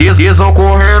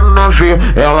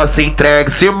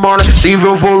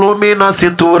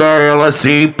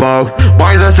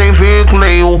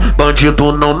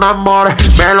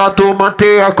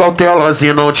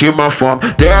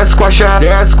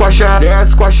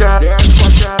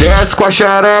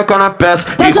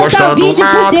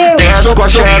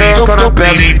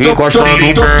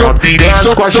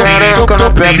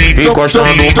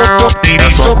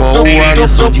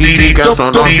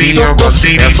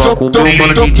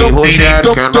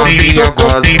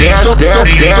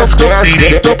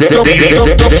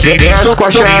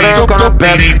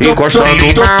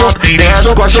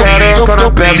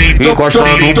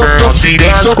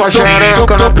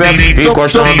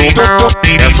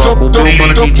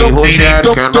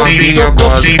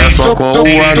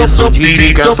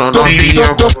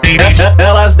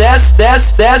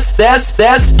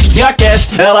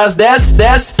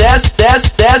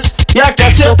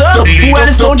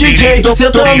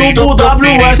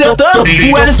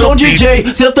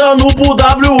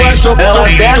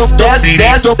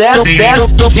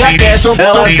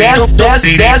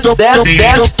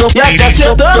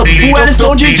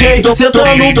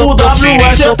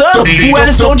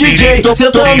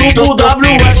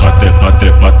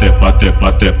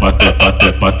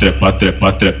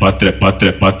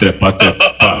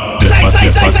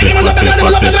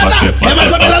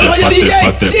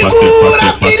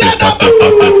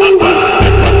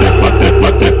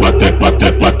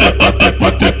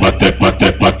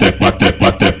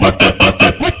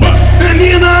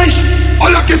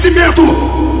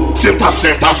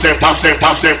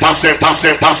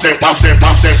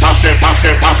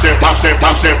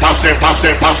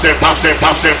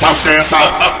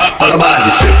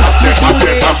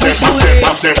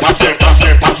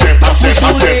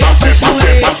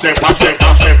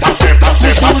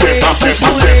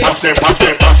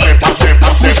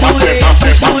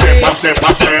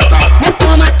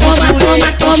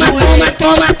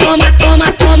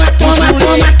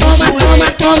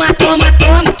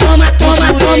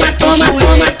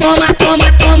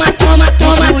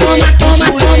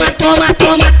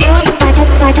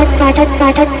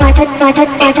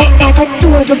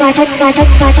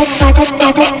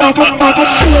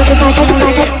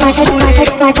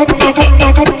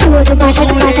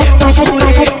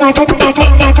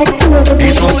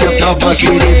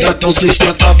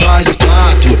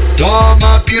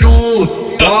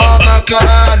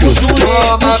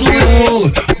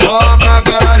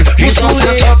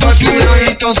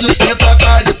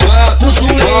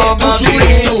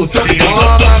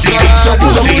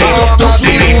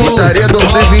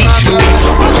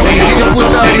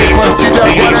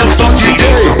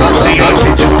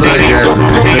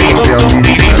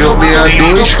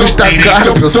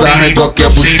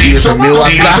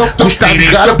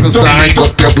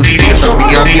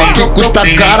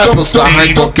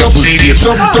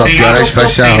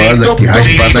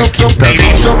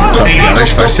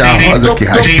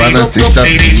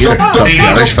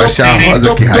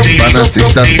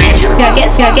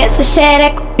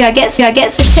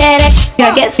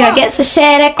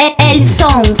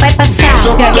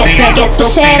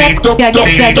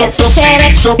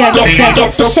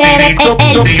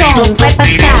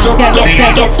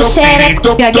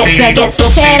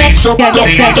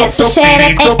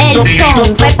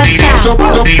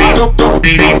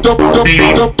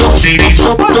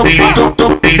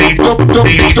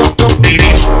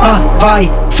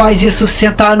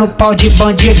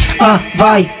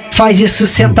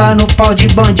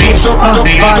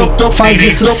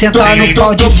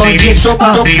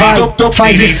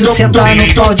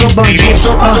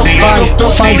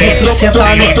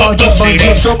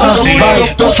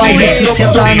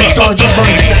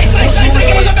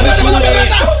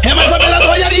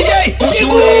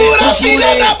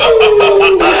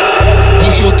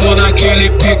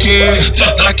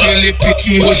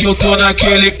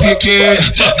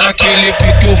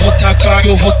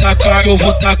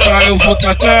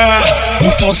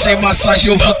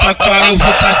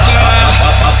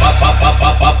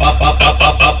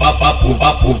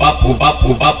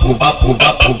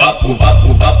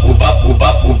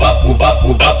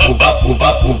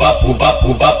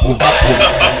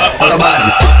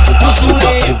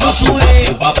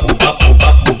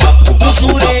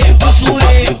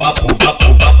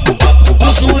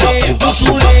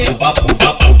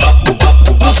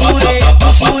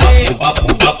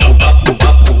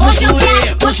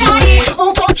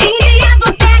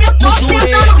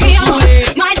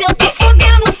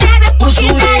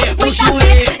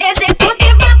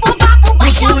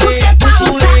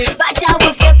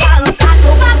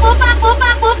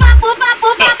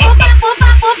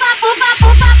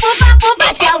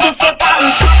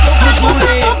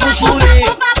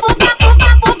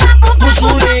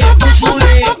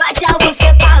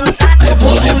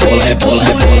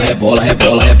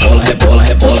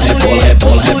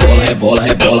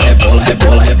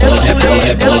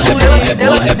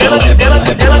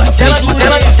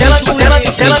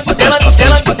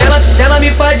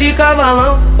de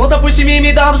cavalão, monta por cima e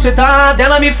me dá bucetada.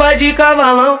 Ela me faz de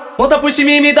cavalão, monta por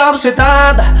cima e me dá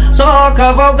bucetada. Só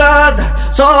cavalgada,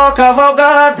 só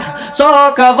cavalgada,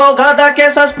 só cavalgada que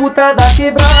essas putas da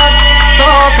quebrada.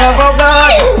 Só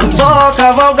cavalgada, só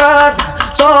cavalgada,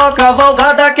 só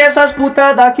cavalgada que essas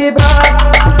putas da quebrada.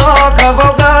 Só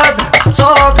cavalgada,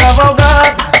 só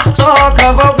cavalgada, só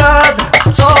cavalgada,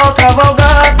 só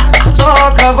cavalgada,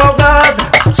 só cavalgada,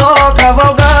 só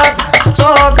cavalgada,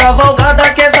 só cavalgada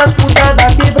que essas putas da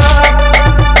quebrada.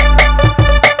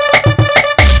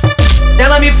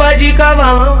 Ela me faz de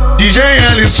cavalão. DJ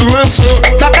Ellyson lançou.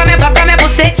 Toca minha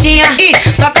bucetinha,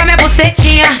 toca minha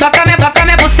bucetinha, toca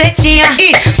minha bucetinha,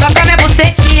 toca minha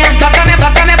bucetinha,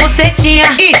 toca minha bucetinha,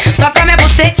 toca minha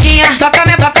bucetinha,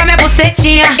 toca minha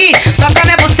bucetinha, toca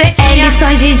minha bucetinha.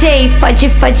 Ellyson DJ, fode,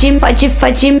 fode, fode,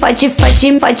 fode, fode, fode,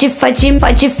 fode,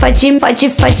 fode, fode, fode,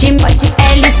 fode, fode.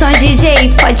 Ellyson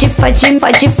DJ, fode, fode,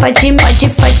 fode, fode, fode,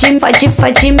 fode, fode,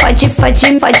 fode, fode,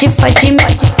 fode, fode,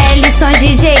 fode. Ellyson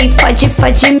DJ, fode,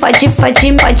 fode, fode, fode,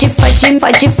 fode, fode,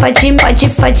 fode, fode,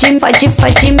 fode, fode,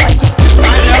 fode, fode.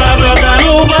 Mas ela brota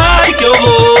no baile que eu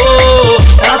vou.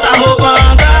 Ela tá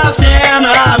roubando a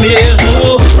cena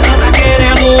mesmo. Ela tá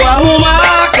querendo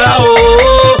arrumar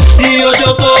caô. E hoje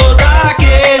eu tô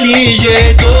daquele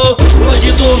jeito.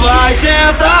 Hoje tu vai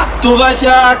sentar, tu vai se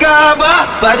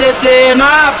acabar, vai descer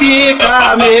na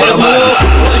pica mesmo.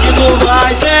 Hoje tu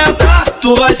vai sentar,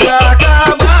 tu vai se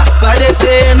acabar, vai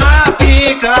descer na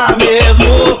pica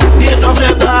mesmo. Então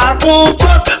senta com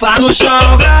força, vai no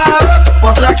chão, garoto,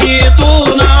 mostra que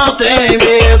tu não tem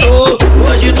medo.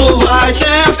 Hoje tu vai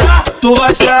sentar, tu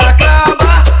vai se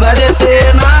acabar, vai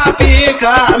descer na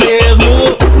pica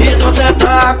mesmo. Então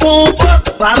senta com força,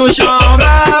 vai no chão,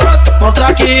 garoto,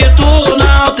 mostra que tu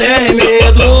não tem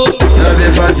medo. Já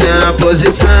vem fazendo a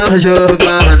posição,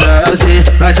 jogando assim,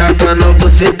 vai tacando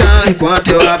bucetão enquanto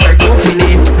eu aperto o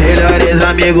fininho. Melhores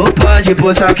amigos pode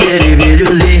postar aquele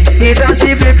videozinho. Então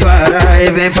se prepara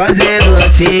e vem fazendo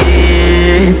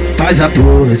assim. Faz a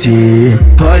pose,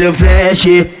 olha o flash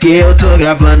que eu tô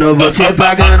gravando, você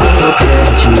pagando no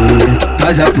cash.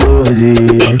 Faz a pose,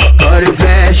 olha o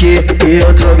flash que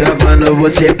eu tô gravando,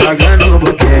 você pagando o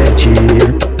boquete.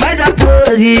 Faz a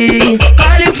pose,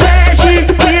 olha o flash que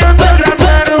eu tô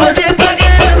gravando, você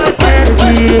pagando o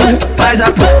boquete. Faz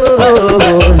a pose,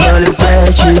 olha o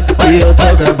flash que eu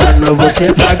tô gravando,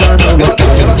 você pagando o boquete.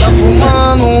 Ela tá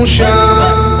fumando um chá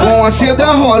com a seda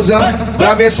rosa,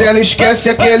 pra ver se ela esquece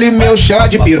aquele meu chá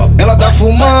de piro. Ela tá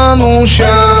fumando um chá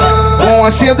com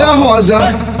a seda rosa,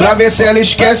 pra ver se ela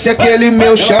esquece aquele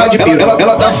meu chá de piro.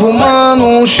 Ela tá fumando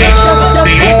um chá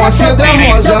com a seda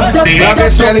rosa, pra ver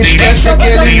se ela esquece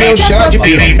aquele meu chá de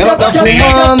piro. Ela tá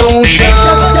fumando um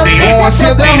chá com a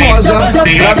seda rosa,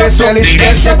 pra ver se ela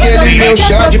esquece aquele meu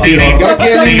chá de piro.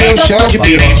 Aquele meu chá de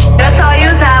piro. Eu só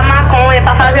ia usar maconha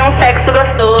pra fazer um sexo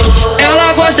gostoso.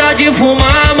 Ela gosta de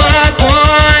fumar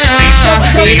maconha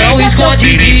e não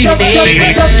esconde de mim. Dá uns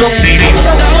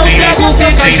tragos,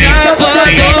 fica chapadona.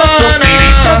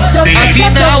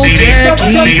 Afinal o que é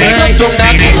que tem?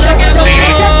 Na pista que é bom,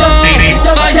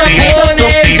 vai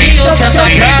japonesinho, senta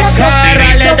pra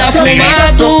caralho, é da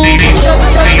fumado.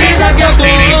 Na pista que é bom,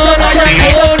 vai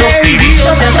japonesinho,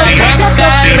 senta pra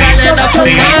caralho, é da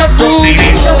fumado.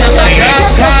 Senta pra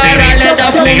caralho, é da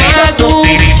fumado.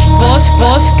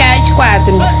 Vou ficar de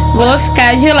quatro, vou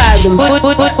ficar de lado.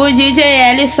 O DJ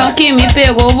Ellyson que me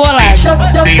pegou bolado.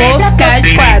 Vou ficar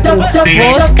de quatro,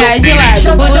 vou ficar de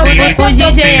lado. O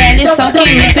DJ Ellyson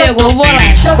que me pegou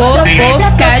bolado. Vou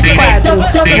ficar de quatro,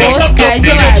 vou ficar de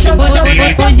lado.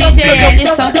 O DJ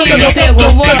Ellyson que me pegou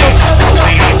bolado.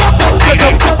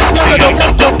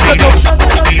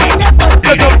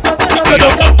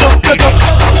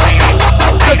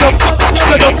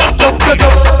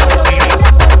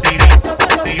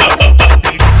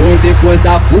 Foi depois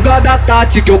da fuga da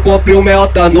Tati que eu comprei um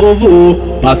Melta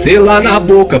novo. Passei lá na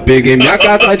boca, peguei minha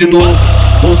carta de novo.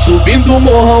 Tô subindo o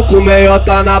morrão com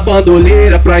meiota na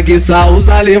bandoleira, pra enguiçar os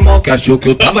alemão que achou que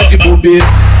eu tava de bobeira.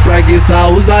 Pra enguiçar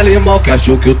os alemão que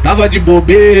achou que eu tava de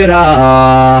bobeira.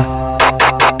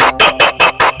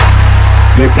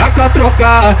 Vem pra cá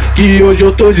trocar, que hoje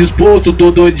eu tô disposto, tô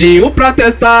doidinho pra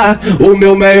testar o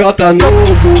meu meiota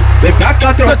novo. Vem pra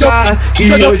cá trocar,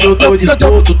 que hoje eu tô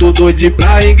disposto, tô doidinho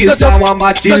pra enguiçar uma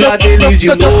matilha dele de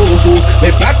novo.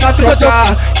 Vem pra cá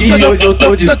trocar, que hoje eu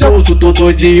tô disposto, tô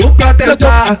doidinho pra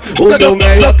testar o meu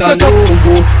meiota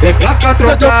novo. Vem pra cá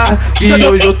trocar, que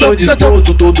hoje eu tô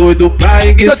disposto, tô doido pra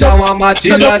enguiçar uma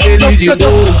matilha dele de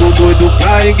novo. Doido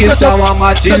pra enguiçar uma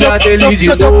matilha dele de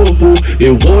novo.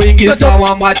 Eu vou enguiçar uma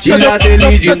a matilha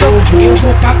dele de novo. Eu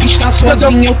vou pra pista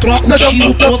sozinho, eu troco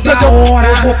tiro toda hora.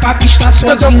 Eu vou pra pista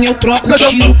sozinho, eu troco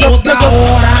tiro toda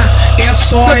hora. É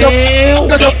só eu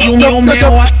e o meu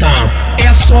melotão.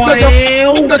 É só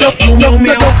eu e o meu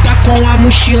melota com a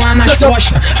mochila nas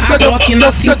costas. A Glock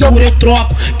na cintura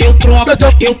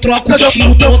eu troco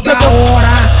tiro toda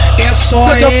hora. É só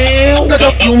eu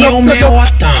e o meu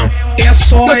melotão. É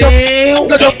só eu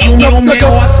e o meu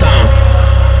melotão.